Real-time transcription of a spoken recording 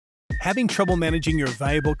Having trouble managing your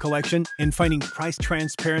valuable collection and finding price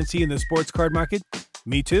transparency in the sports card market?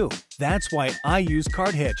 Me too. That's why I use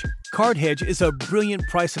CardHedge. CardHedge is a brilliant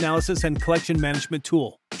price analysis and collection management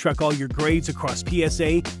tool. Track all your grades across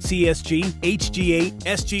PSA, CSG, HGA,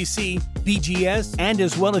 SGC, BGS, and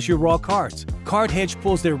as well as your raw cards. CardHedge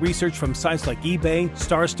pulls their research from sites like eBay,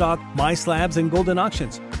 StarStock, MySlabs, and Golden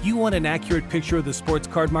Auctions. You want an accurate picture of the sports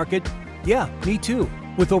card market? Yeah, me too.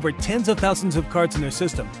 With over tens of thousands of cards in their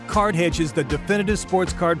system, CardHedge is the definitive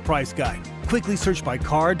sports card price guide. Quickly search by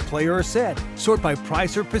card, player, or set. Sort by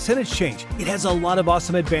price or percentage change. It has a lot of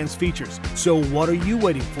awesome advanced features. So what are you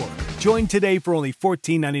waiting for? Join today for only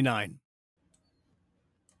 $14.99.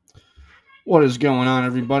 What is going on,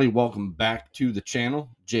 everybody? Welcome back to the channel.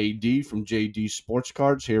 JD from JD Sports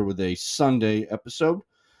Cards here with a Sunday episode.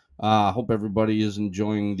 Hope everybody is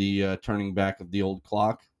enjoying the turning back of the old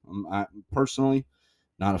clock. I'm personally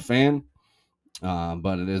not a fan,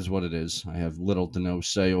 but it is what it is. I have little to no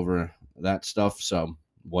say over that stuff, so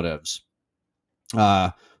whatevs.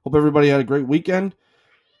 Hope everybody had a great weekend.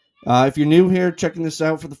 If you're new here, checking this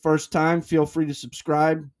out for the first time, feel free to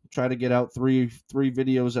subscribe. Try to get out three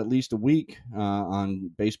videos at least a week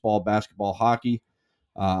on baseball, basketball, hockey.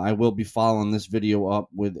 I will be following this video up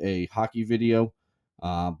with a hockey video,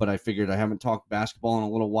 but I figured I haven't talked basketball in a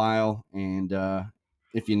little while, and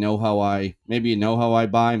if you know how maybe you know how I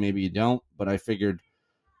buy, maybe you don't, but I figured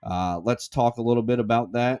let's talk a little bit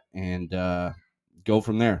about that and go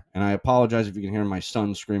from there. And I apologize if you can hear my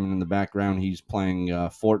son screaming in the background. He's playing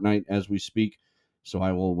Fortnite as we speak, so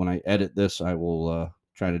I will, when I edit this, I will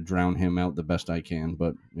try to drown him out the best I can,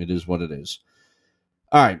 but it is what it is.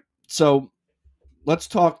 All right, so let's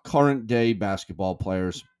talk current day basketball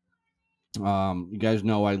players. You guys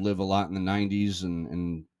know I live a lot in the 90s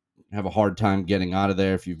and have a hard time getting out of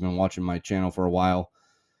there if you've been watching my channel for a while.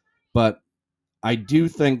 But I do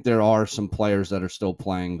think there are some players that are still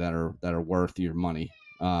playing that are worth your money.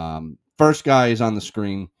 First guy is on the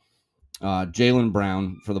screen, Jaylen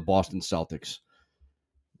Brown for the Boston Celtics.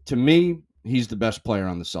 To me, he's the best player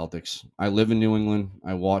on the Celtics. I live in New England.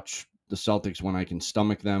 I watch the Celtics when I can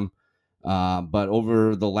stomach them. But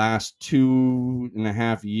over the last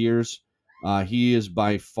 2.5 years, he is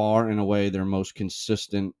by far and away their most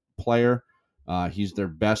consistent player. He's their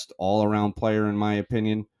best all-around player, in my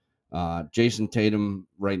opinion. Jason Tatum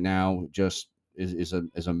right now just is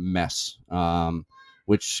a mess,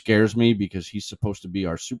 which scares me because he's supposed to be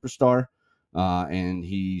our superstar, and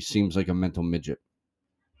he seems like a mental midget.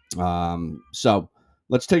 So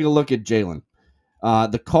let's take a look at Jaylen.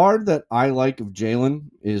 The card that I like of Jaylen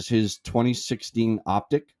is his 2016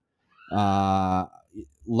 Optic.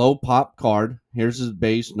 Low pop card. Here's his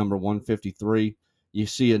base, number 153. You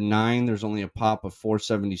see a 9, there's only a pop of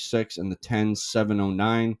 476, and the 10,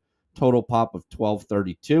 709. Total pop of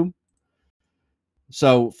 1232.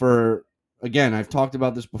 So again, I've talked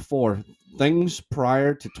about this before. Things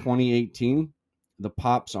prior to 2018, the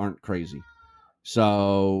pops aren't crazy.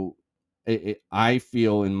 So I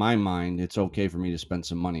feel in my mind it's okay for me to spend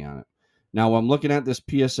some money on it. Now, I'm looking at this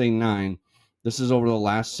PSA 9. This is over the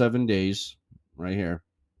last 7 days right here.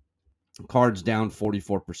 Cards down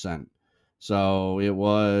 44%. So it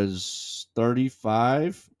was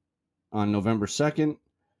 35 on November 2nd,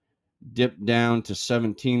 dipped down to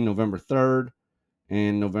 17 November 3rd,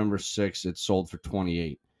 and November 6th it sold for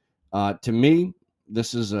 28. To me,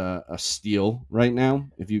 this is a steal right now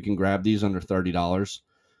if you can grab these under $30.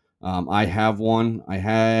 I have one. I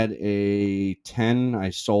had a 10 I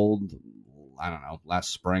sold, I don't know, last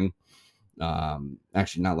spring.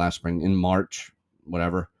 Actually, not last spring, in March,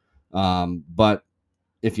 whatever. But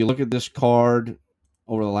if you look at this card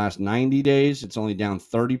over the last 90 days, it's only down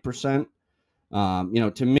 30%.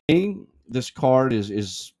 To me, this card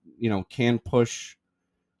is can push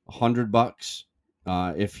 $100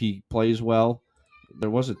 if he plays well.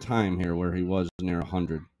 There was a time here where he was near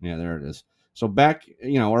 100. Yeah, there it is. So back,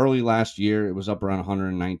 early last year, it was up around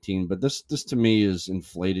 119. But this to me is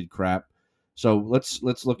inflated crap. So let's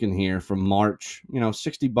look in here from March.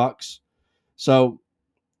 $60. So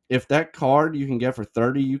if that card you can get for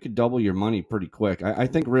 30, you could double your money pretty quick. I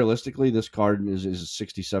think realistically, this card is a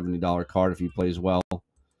 $60, $70 card if he plays well.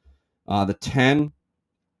 The 10,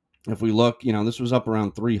 if we look, this was up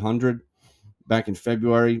around 300 back in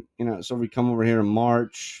February. So if we come over here in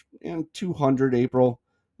March and 200 April,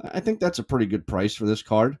 I think that's a pretty good price for this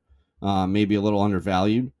card. Maybe a little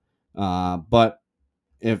undervalued, but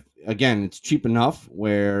again, it's cheap enough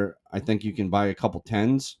where I think you can buy a couple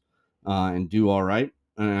 10s and do all right.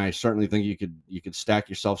 And I certainly think you could stack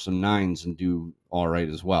yourself some 9s and do all right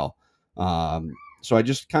as well. So I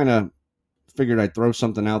just kind of figured I'd throw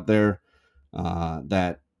something out there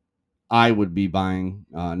that I would be buying,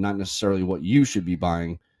 not necessarily what you should be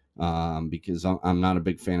buying, because I'm not a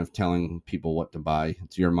big fan of telling people what to buy.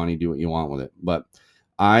 It's your money, do what you want with it. But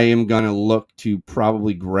I am going to look to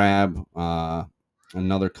probably grab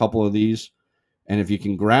another couple of these. And if you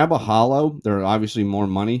can grab a hollow, they're obviously more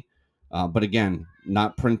money. But again,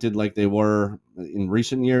 not printed like they were in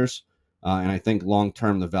recent years. And I think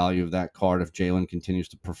long-term, the value of that card, if Jalen continues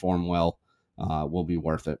to perform well, will be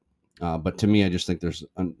worth it. But to me, I just think there's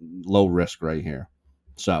a low risk right here.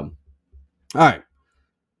 So, all right.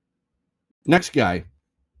 Next guy.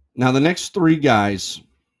 Now, the next three guys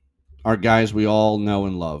are guys we all know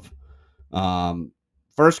and love.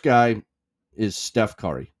 First guy is Steph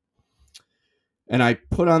Curry. And I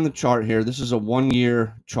put on the chart here. This is a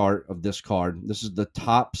 1-year chart of this card. This is the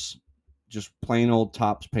Topps, just plain old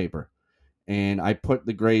Topps paper. And I put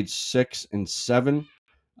the grades 6 and 7.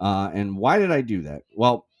 And why did I do that?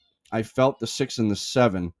 Well, I felt the 6 and the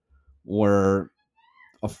 7 were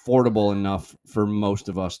affordable enough for most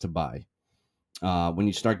of us to buy. When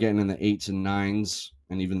you start getting in the 8s and 9s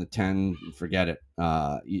and even the 10, forget it.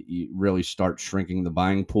 You really start shrinking the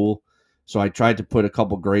buying pool. So I tried to put a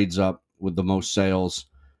couple grades up with the most sales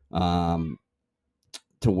to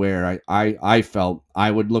where I felt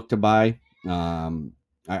I would look to buy.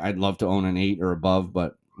 I'd love to own an 8 or above,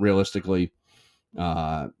 but realistically,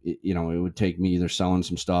 it would take me either selling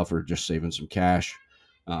some stuff or just saving some cash.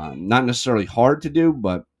 Not necessarily hard to do,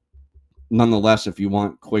 but nonetheless, if you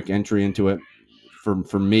want quick entry into it,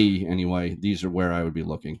 for me anyway, these are where I would be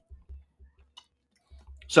looking.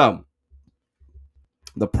 So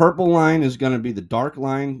the purple line is going to be the dark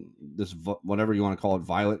line, this whatever you want to call it,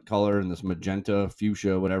 violet color, and this magenta,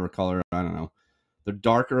 fuchsia, whatever color, I don't know. The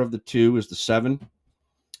darker of the two is the 7.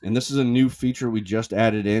 And this is a new feature we just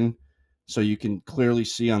added in. So you can clearly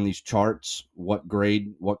see on these charts what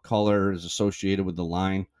grade, what color is associated with the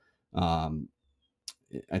line.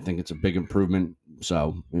 I think it's a big improvement.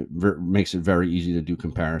 So it makes it very easy to do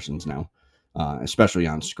comparisons now, especially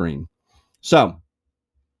on screen. So,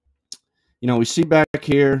 we see back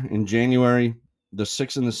here in January, the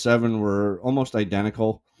 6 and the 7 were almost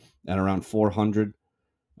identical at around 400.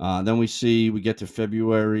 Then we get to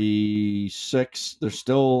February 6th. They're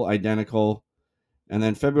still identical. And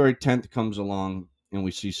then February 10th comes along and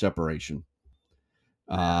we see separation.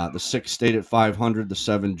 The 6 stayed at 500. The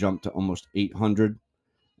 7 jumped to almost 800.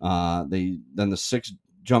 Then the 6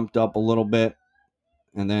 jumped up a little bit.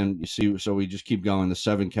 And then you see, so we just keep going. The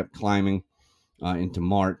 7 kept climbing into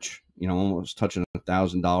March, almost touching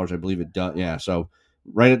 $1,000. I believe it does. Yeah. So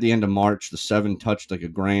right at the end of March, the 7 touched like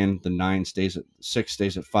 $1,000. The 6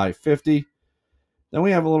 stays at 550. Then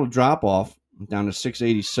we have a little drop off down to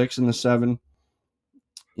 686 in the 7.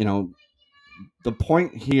 The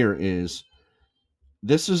point here is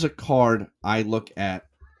this is a card I look at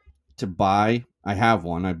to buy. I have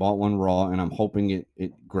one. I bought one raw, and I'm hoping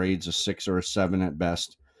it grades a 6 or a 7 at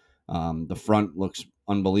best. The front looks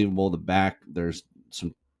unbelievable. The back, the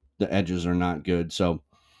edges are not good. So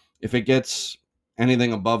if it gets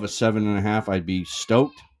anything above a 7.5, I'd be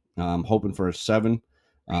stoked. I'm hoping for a 7.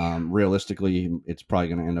 Realistically, it's probably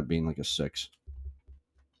going to end up being like a 6.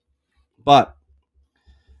 But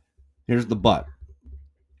here's the but.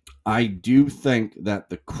 I do think that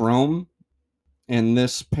the chrome and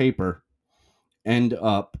this paper end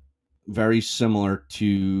up very similar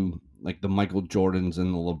to like the Michael Jordans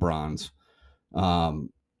and the LeBrons.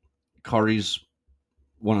 Curry's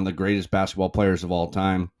one of the greatest basketball players of all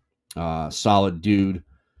time. Solid dude.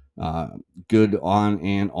 Good on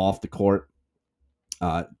and off the court.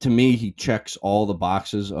 To me, he checks all the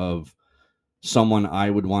boxes of someone I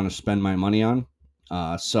would want to spend my money on.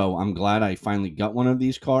 So I'm glad I finally got one of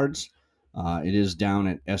these cards. It is down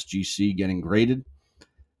at SGC getting graded.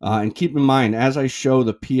 And keep in mind, as I show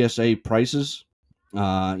the PSA prices, the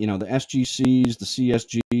SGCs, the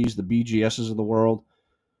CSGs, the BGSs of the world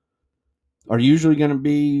are usually going to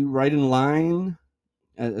be right in line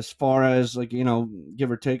as far as give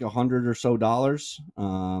or take $100 or so dollars,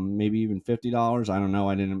 maybe even $50. I don't know.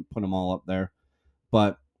 I didn't put them all up there.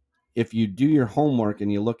 But if you do your homework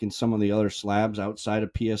and you look in some of the other slabs outside of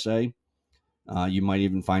PSA, you might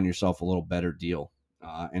even find yourself a little better deal.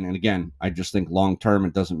 And again, I just think long term,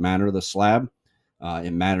 it doesn't matter the slab.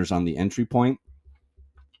 It matters on the entry point.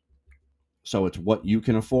 So it's what you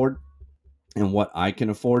can afford and what I can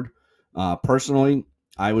afford. Personally,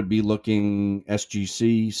 I would be looking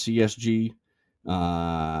SGC, CSG,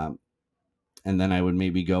 and then I would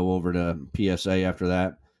maybe go over to PSA after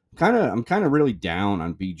that. I'm kind of really down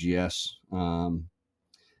on BGS, and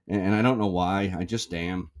I don't know why. I just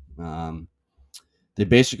am. They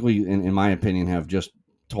basically, in my opinion, have just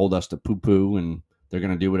told us to poo-poo and they're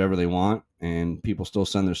going to do whatever they want, and people still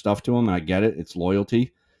send their stuff to them, and I get it. It's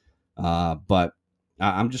loyalty. But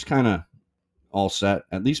I'm just kind of all set.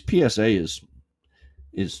 At least PSA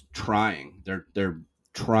is trying. They're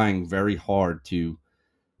trying very hard to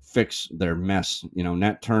fix their mess. You know,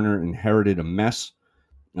 Nat Turner inherited a mess,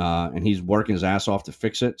 and he's working his ass off to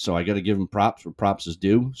fix it. So I got to give him props where props is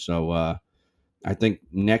due. So I think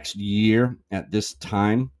next year at this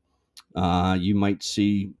time, you might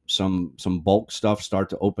see some bulk stuff start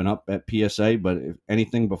to open up at PSA. But if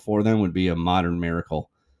anything before then would be a modern miracle.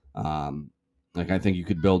 Like I think you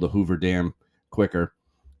could build a Hoover Dam quicker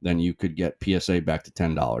than you could get PSA back to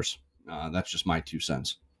 $10. That's just my 2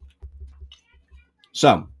 cents.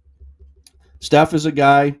 So Steph is a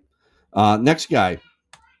guy. Next guy,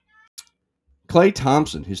 Klay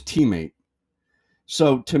Thompson, his teammate.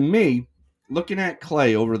 So to me, looking at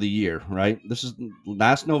Klay over the year, right? This is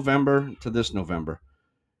last November to this November.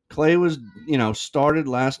 Klay was, started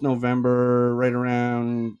last November right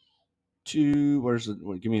around give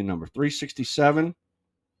me a number, 367.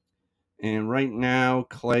 And right now,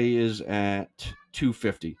 Klay is at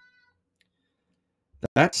 250.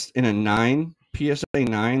 That's in a 9, PSA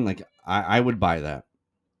 9. Like, I would buy that.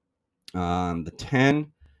 The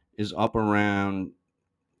 10 is up around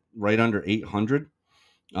right under 800.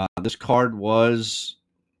 This card was,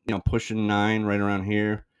 pushing 9 right around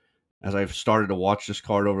here. As I've started to watch this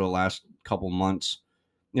card over the last couple months,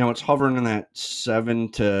 it's hovering in that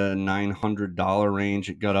 $700 to $900 range.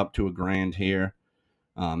 It got up to $1,000 here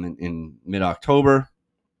in mid-October.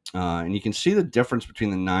 And you can see the difference between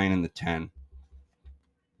the 9 and the 10.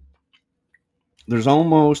 There's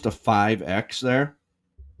almost a 5x there.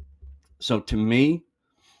 So to me,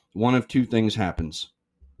 one of 2 things happens.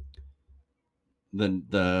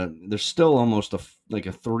 There's still almost a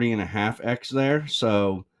 3.5x there.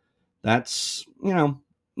 So that's,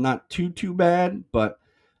 not too bad. But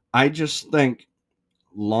I just think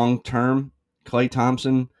long term, Klay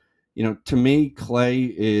Thompson, to me,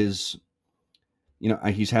 Klay is,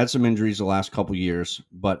 he's had some injuries the last couple years,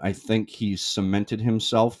 but I think he's cemented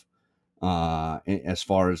himself as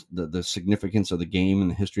far as the significance of the game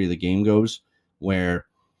and the history of the game goes, where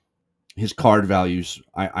his card values,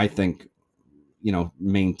 I think,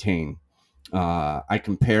 maintain. I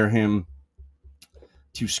compare him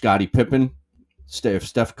to Scottie Pippen. If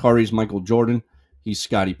Steph Curry's Michael Jordan, he's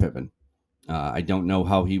Scottie Pippen. I don't know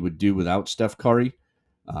how he would do without Steph Curry,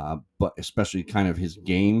 but especially kind of his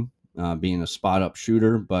game, being a spot-up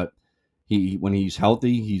shooter. But when he's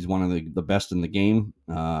healthy, he's one of the best in the game,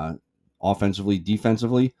 offensively,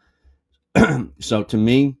 defensively. So to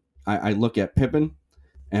me, I look at Pippen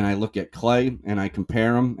and I look at Klay and I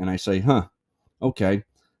compare them and I say, okay,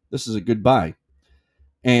 this is a good buy.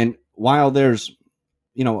 And while there's,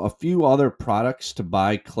 a few other products to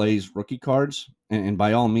buy Klay's rookie cards, and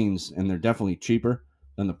by all means, and they're definitely cheaper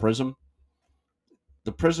than the Prism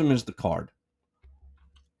is the card.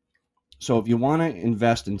 So if you want to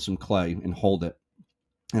invest in some Klay and hold it,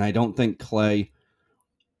 and I don't think Klay,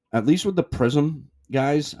 at least with the Prism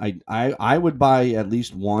guys, I would buy at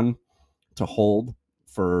least one to hold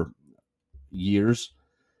for years.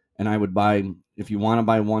 And I would buy, if you want to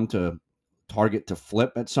buy one to target to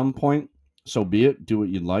flip at some point, so be it. Do what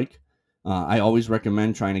you'd like. I always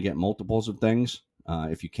recommend trying to get multiples of things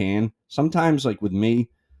if you can. Sometimes, like with me,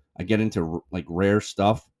 I get into like rare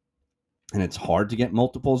stuff, and it's hard to get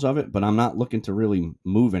multiples of it. But I'm not looking to really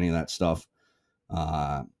move any of that stuff, so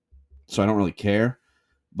I don't really care.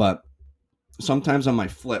 But sometimes on my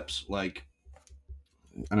flips, like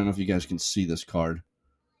I don't know if you guys can see this card.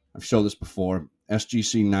 I've showed this before.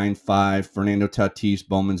 SGC 9.5, Fernando Tatis,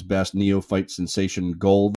 Bowman's Best, Neophyte Sensation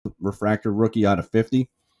Gold Refractor Rookie out of 50.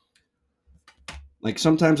 Like,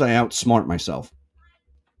 sometimes I outsmart myself.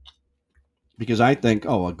 Because I think,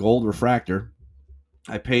 a gold refractor,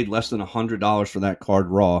 I paid less than $100 for that card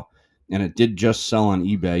raw, and it did just sell on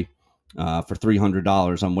eBay for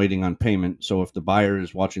 $300. I'm waiting on payment, so if the buyer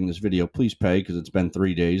is watching this video, please pay, because it's been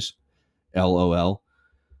 3 days. LOL.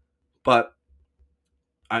 But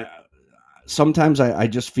sometimes I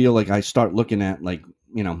just feel like I start looking at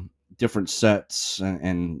different sets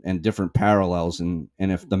and different parallels, and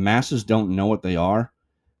if the masses don't know what they are,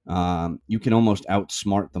 you can almost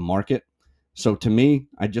outsmart the market. So to me,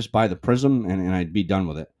 I just buy the Prism and I'd be done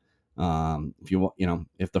with it.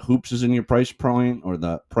 If the Hoops is in your price point, or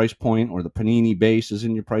the Panini base is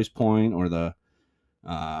in your price point, or the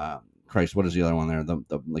what is the other one there?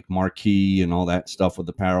 The like Marquee and all that stuff with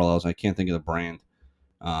the parallels. I can't think of the brand.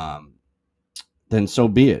 Then so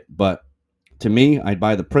be it. But to me, I'd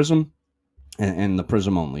buy the Prism and the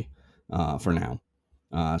Prism only for now.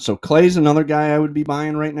 So Klay's another guy I would be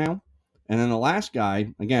buying right now. And then the last guy,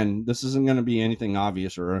 again, this isn't going to be anything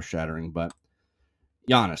obvious or earth-shattering, but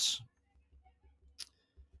Giannis.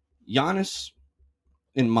 Giannis,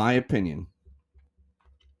 in my opinion,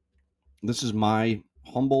 this is my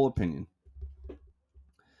humble opinion,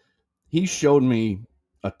 he showed me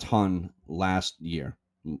a ton last year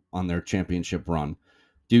on their championship run.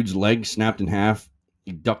 Dude's leg snapped in half.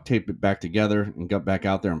 He duct taped it back together and got back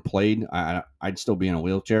out there and played. I'd still be in a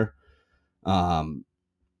wheelchair.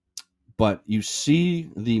 But you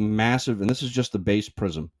see the massive, and this is just the base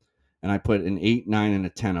prism, and I put an 8, 9, and a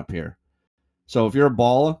 10 up here. So if you're a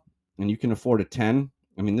baller and you can afford a 10,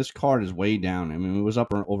 I mean, this card is way down. I mean, it was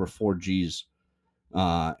up over 4 Gs,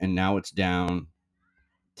 and now it's down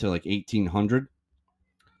to like 1,800.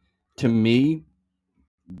 To me,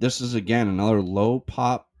 this is, again, another low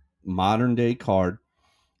pop modern day card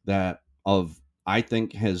that I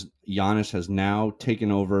think Giannis has now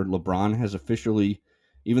taken over. LeBron has officially,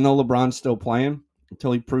 even though LeBron's still playing,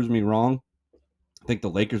 until he proves me wrong, I think the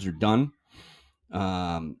Lakers are done.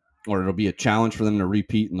 Or it'll be a challenge for them to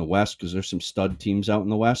repeat in the West because there's some stud teams out in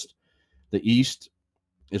the West. The East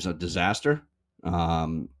is a disaster.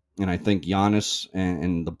 And I think Giannis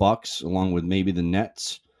and the Bucks, along with maybe the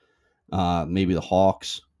Nets, maybe the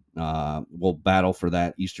Hawks, will battle for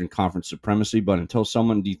that Eastern Conference supremacy. But until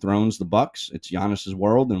someone dethrones the Bucks, it's Giannis's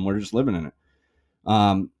world, and we're just living in it.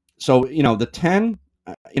 So, the 10,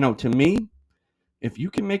 to me, if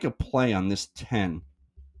you can make a play on this 10,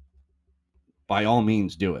 by all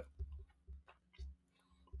means, do it.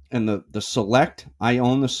 And the Select, I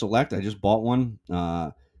own the Select. I just bought one,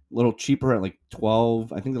 a little cheaper at like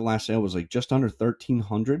 12. I think the last sale was like just under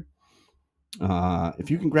 1,300.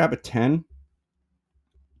 If you can grab a 10,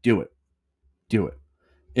 do it. Do it.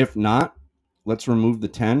 If not, let's remove the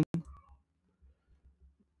 10.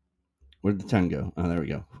 Where'd the 10 go? Oh, there we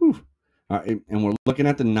go. Whew. All right, and we're looking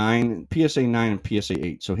at the 9, PSA 9 and PSA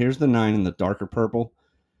 8. So here's the 9 in the darker purple.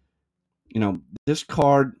 This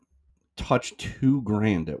card touched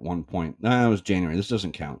 $2,000 at one point. That was January. This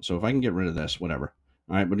doesn't count. So if I can get rid of this, whatever.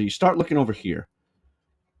 All right, but you start looking over here.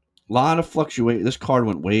 A lot of fluctuate. This card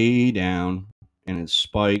went way down, and it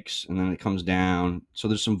spikes, and then it comes down. So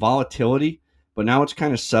there's some volatility, but now it's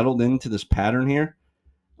kind of settled into this pattern here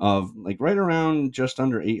of like right around just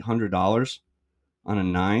under $800 on a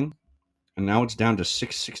 9, and now it's down to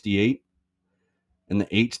 $668, and the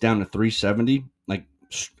 8's down to $370. Like,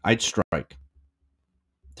 I'd strike.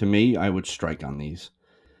 To me, I would strike on these.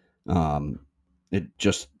 They're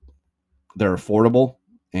affordable,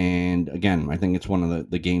 and again, I think it's one of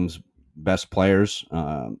the game's best players.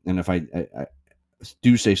 And if I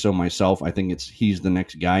do say so myself, I think he's the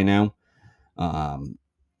next guy now.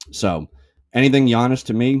 So anything Giannis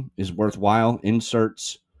to me is worthwhile.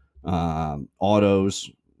 Inserts, autos,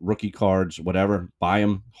 rookie cards, whatever. Buy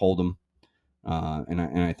them, hold them, and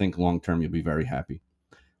I think long term you'll be very happy.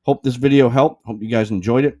 Hope this video helped. Hope you guys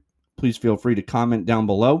enjoyed it. Please feel free to comment down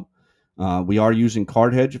below. We are using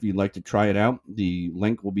CardHedge if you'd like to try it out. The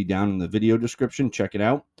link will be down in the video description. Check it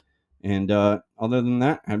out. And other than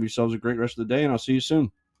that, have yourselves a great rest of the day, and I'll see you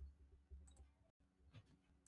soon.